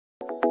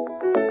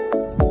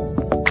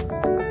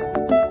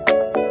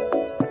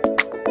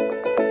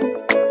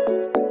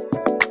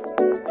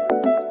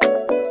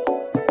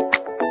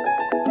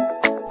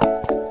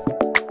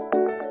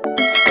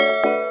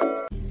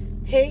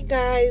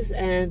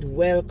and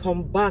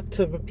welcome back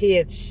to the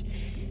page.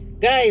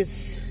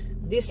 Guys,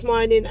 this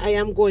morning I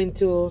am going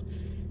to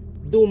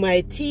do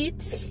my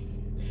teeth.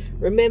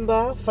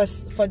 Remember,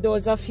 for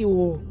those of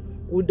you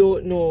who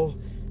don't know,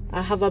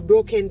 I have a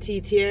broken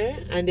teeth here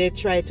and they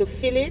try to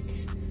fill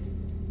it.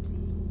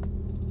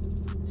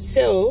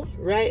 So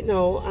right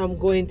now I'm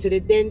going to the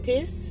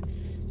dentist,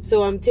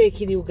 so I'm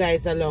taking you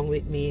guys along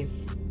with me.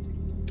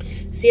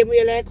 Same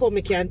way like how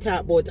me can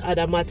talk about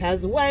other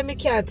matters, why me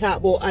can't talk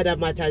about other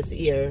matters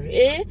here?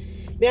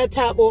 Me I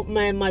talk about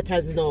my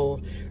matters now.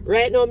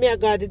 Right now me I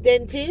got the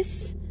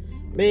dentist.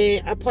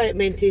 My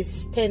appointment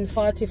is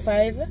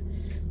 10:45.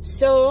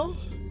 So,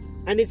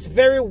 and it's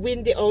very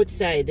windy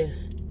outside.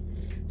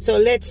 So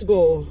let's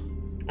go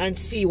and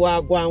see what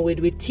I'm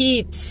going with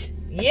teeth.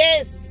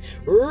 Yes!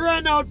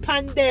 Run out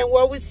pandem,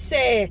 what we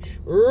say?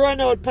 Run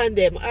out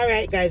pandem.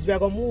 Alright guys, we're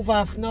gonna move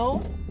off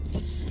now.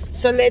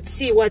 So let's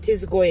see what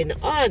is going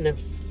on.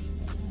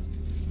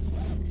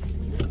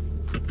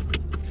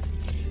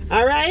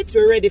 Alright,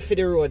 we're ready for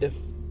the road.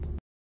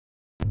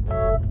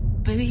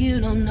 Baby, you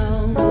don't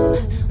know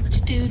what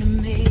you do to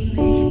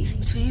me.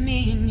 Between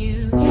me and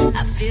you,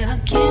 I feel a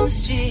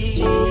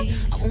chemistry.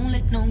 I won't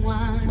let no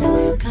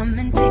one come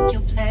and take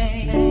your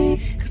place.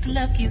 Cause the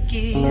love you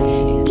give,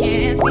 it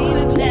can't be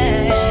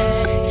replaced.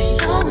 So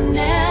no one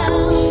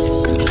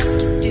else can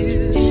like you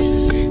do.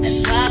 That's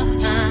why I'm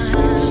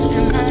honest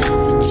in my love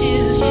for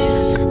you.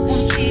 I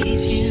wanna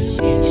please you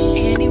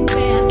any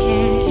way I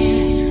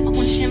can. I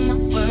wanna share my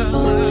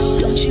world,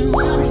 don't you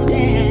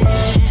understand?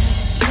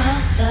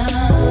 Your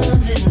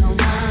love is a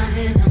one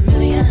in a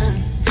million.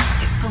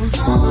 It goes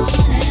on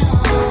and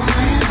on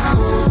and on.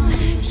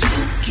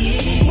 You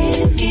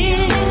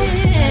give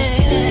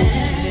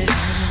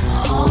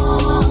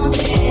all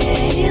day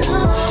long. Your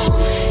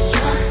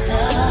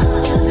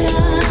love is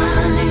a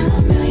one in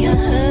a million.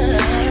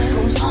 It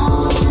goes on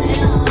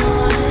and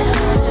on and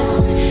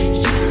on.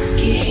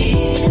 You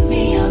give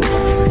me a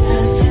really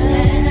good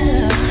feeling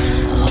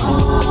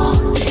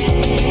all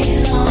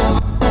day long.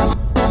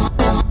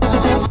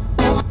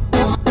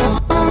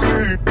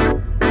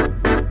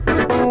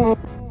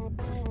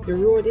 The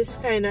road is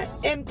kind of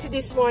empty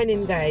this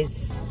morning,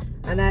 guys,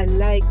 and I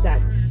like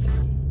that.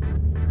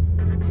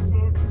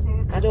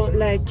 I don't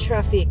like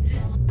traffic.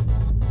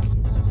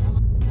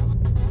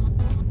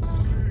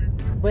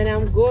 When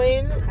I'm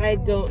going, I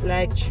don't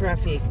like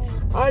traffic.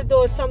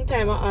 Although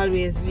sometimes I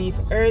always leave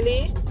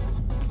early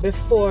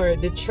before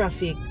the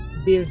traffic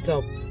builds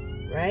up,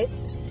 right?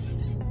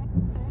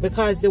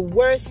 Because the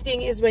worst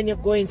thing is when you're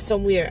going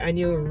somewhere and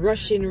you're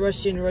rushing.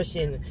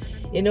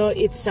 You know,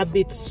 it's a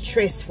bit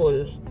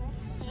stressful.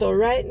 So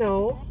right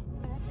now,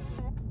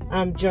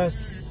 I'm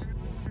just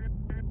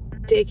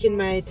taking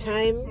my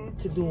time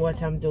to do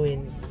what I'm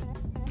doing.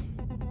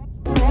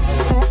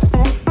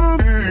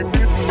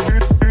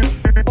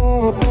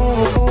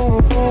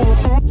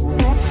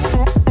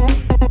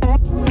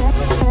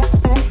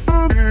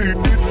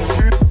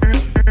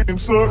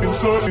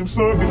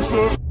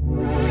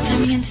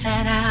 Turn me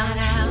inside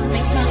out,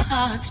 make my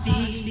heart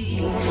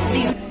beat. I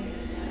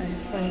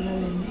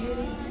finally made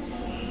it.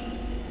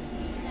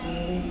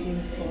 I'm waiting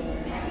for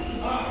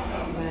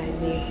my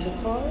name to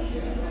call,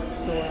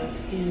 so I'll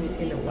see you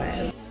in a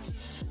while.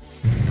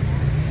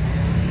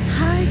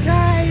 Hi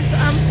guys,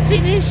 I'm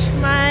finished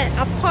my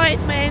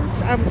appointment.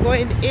 I'm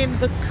going in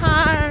the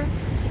car.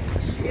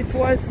 It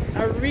was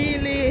a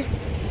really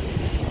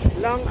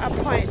long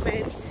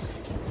appointment.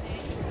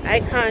 I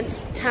can't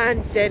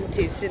stand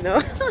dentists, you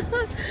know.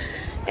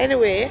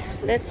 Anyway,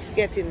 let's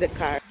get in the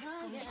car.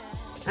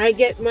 I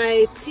get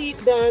my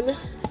teeth done.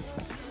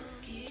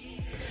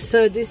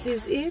 So this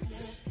is it.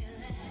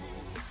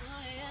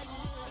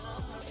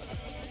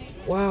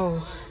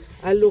 Wow,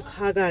 I look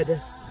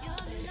haggard.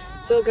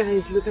 So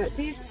guys, look at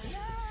it.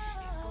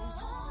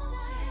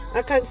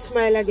 I can't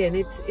smile again.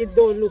 It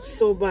don't look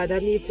so bad. I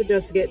need to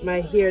just get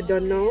my hair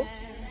done now.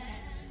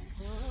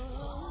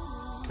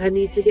 I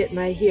need to get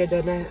my hair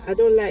done. I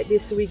don't like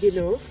this wig, you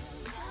know.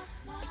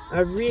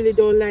 I really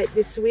don't like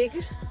this wig.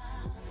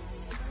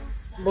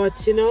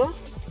 But you know,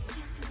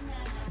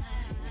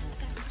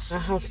 I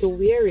have to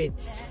wear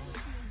it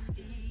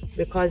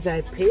because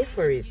I pay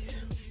for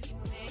it.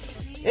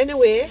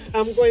 Anyway,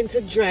 I'm going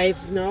to drive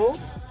now.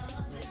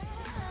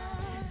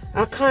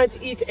 I can't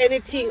eat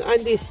anything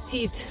on these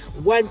teeth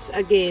once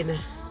again.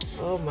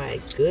 Oh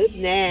my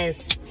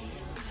goodness.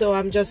 So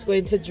I'm just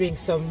going to drink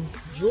some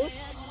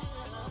juice.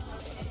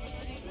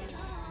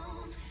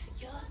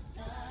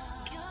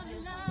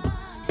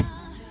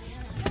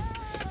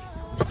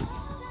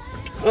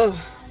 Oh,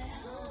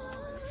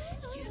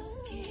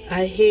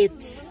 I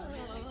hate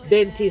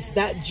dentists.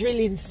 That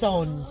drilling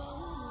sound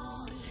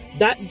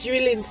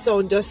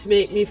just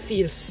make me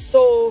feel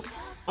so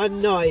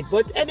annoyed.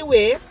 But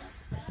anyway,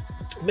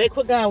 make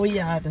we go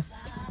yard.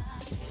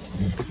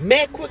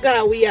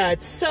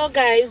 So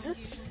guys,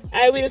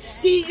 I will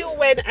see you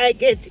when I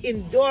get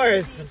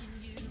indoors.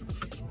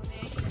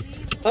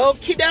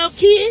 Okie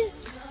dokie.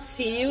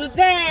 See you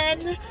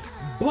then.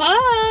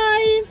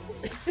 Bye.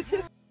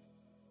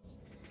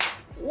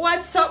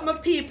 What's up, my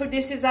people?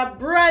 This is a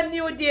brand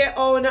new day.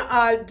 How you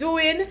all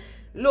doing?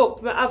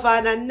 Look, I have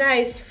on a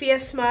nice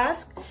face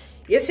mask.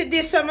 You see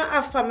this one I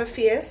have for my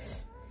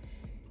face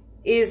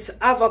is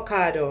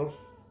avocado,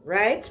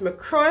 right? I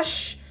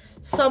crush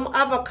some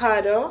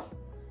avocado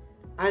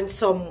and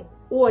some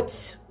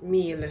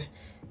oatmeal.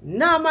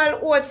 Normal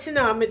oats, you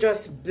know, I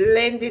just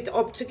blend it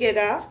up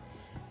together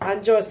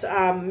and just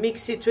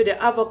mix it with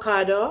the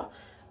avocado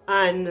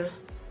and,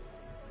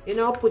 you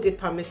know, put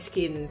it on my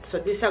skin. So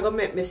this is going to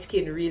make my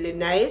skin really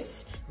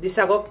nice. This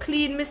is going to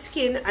clean my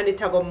skin and it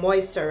is going to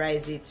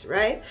moisturize it,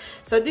 right?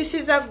 So this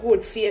is a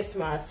good face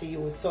mask to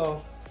use.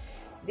 So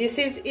this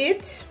is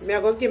it. I'm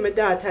going to give my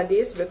daughter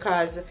this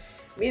because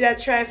me that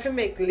try to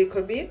make a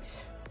little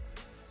bit,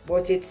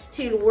 but it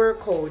still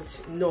work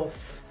out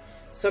enough.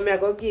 So I'm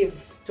going to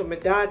give to my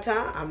daughter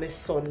and my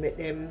son, make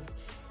them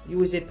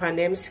use it on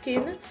them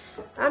skin.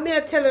 And I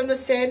tell them to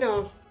say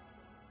no.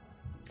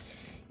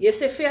 You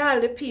see, for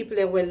all the people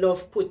that will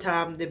love put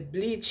the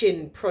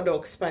bleaching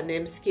products on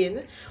them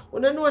skin, you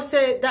know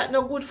say that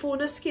no good for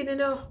the skin, you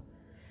know.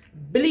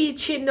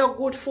 Bleaching no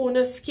good for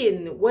the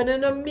skin. When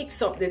you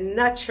mix up the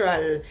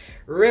natural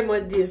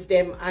remedies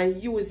them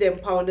and use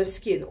them on the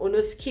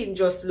skin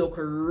just look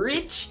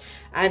rich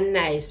and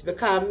nice.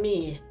 Because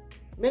me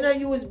don't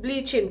use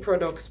bleaching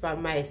products for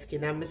my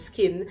skin and my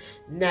skin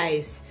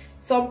nice.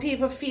 Some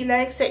people feel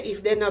like say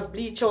if they not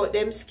bleach out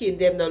them skin,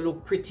 them not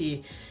look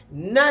pretty.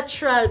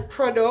 Natural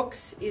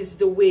products is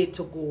the way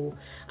to go.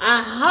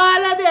 And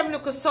all of them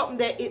look at something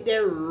that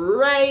they're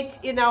right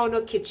in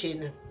our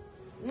kitchen.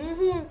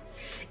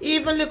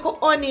 Even little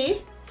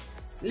honey,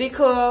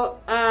 little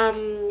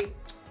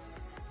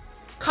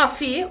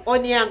coffee,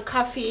 honey and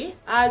coffee,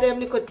 all them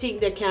little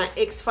things that can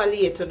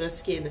exfoliate on the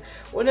skin.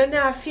 We don't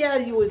have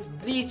to use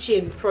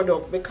bleaching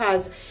product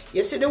because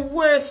you see the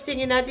worst thing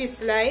in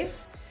this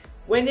life,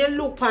 when you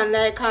look on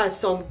like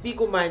some big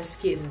woman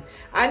skin,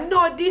 and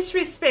no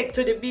disrespect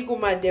to the big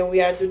woman, then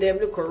we are do them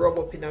little rub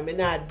up in them.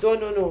 I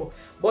don't know.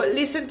 But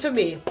listen to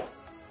me.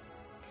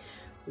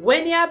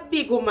 When you're a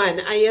big woman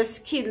and your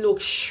skin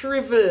looks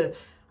shriveled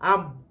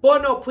and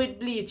burn up with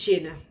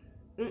bleaching,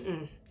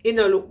 it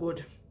don't look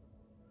good.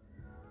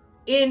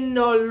 It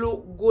don't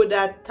look good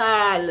at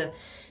all.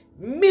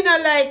 Me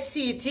not like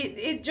see it.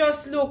 It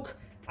just look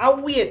a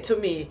weird to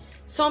me.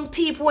 Some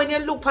people, when you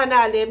look on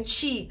all them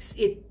cheeks,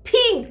 it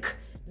pink.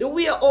 The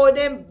way all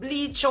them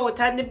bleach out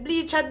and the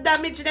bleach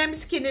damage them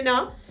skin, you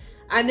know.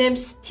 And them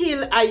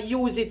still I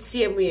use it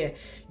same way.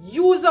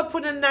 Use up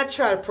on the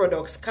natural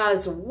products.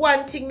 Cause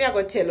one thing me I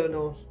go tell you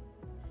now.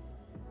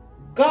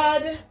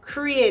 God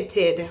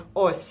created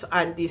us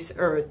on this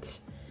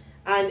earth.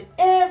 And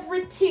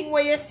everything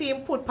where you see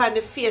him put on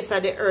the face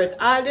of the earth,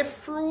 all the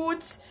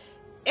fruits,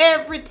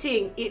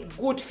 everything, it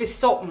good for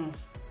something.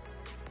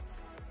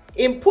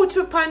 Him put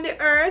upon the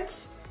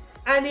earth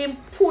and him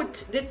put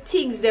the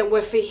things that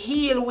were for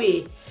heal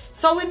way.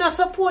 So we're not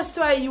supposed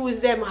to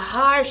use them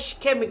harsh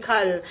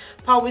chemical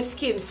for our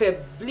skin for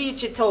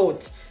bleach it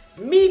out.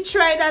 Me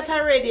try that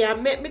already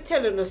and make me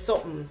tell you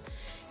something.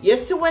 You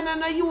see when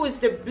I use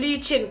the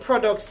bleaching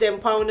products them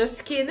for our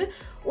skin,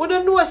 you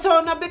don't know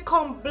so you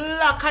become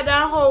blacker than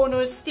how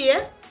you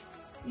stay?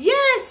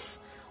 Yes!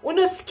 When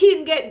the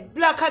skin get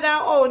blacker than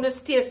how you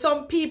stay,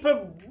 some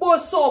people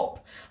bust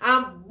up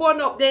and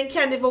burn up, then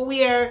can't even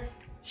wear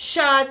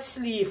short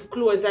sleeve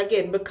clothes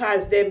again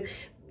because them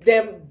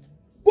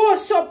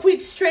bust up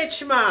with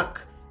stretch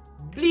mark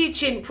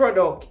bleaching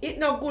product. It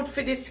not good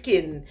for the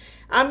skin.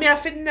 And me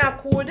have to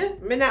knock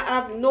wood. Me not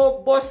have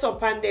no bust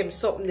up on them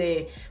something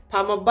there.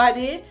 For my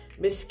body,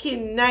 my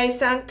skin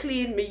nice and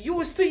clean. Me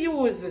used to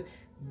use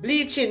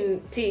bleaching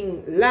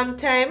thing long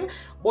time.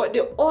 But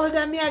the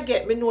older me I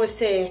get, me know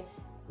say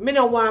me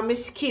no want my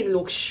skin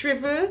look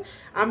shrivel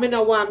and me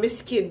no want my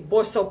skin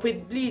bust up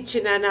with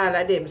bleaching and all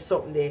of them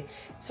something there.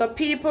 So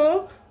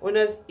people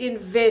wanna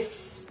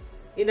invest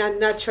in a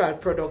natural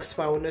products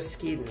for our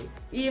skin.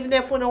 Even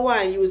if you don't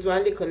want to use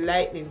one little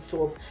lightning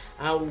soap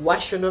and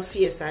wash on your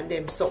face and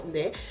them something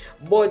there.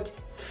 But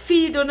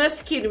feed on your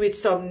skin with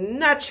some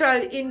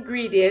natural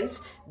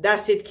ingredients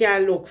that it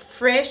can look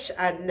fresh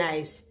and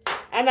nice.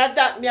 And at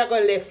that me I go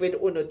left with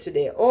Uno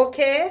today.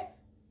 Okay?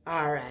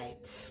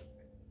 Alright.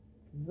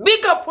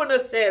 Big up on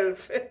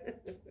yourself.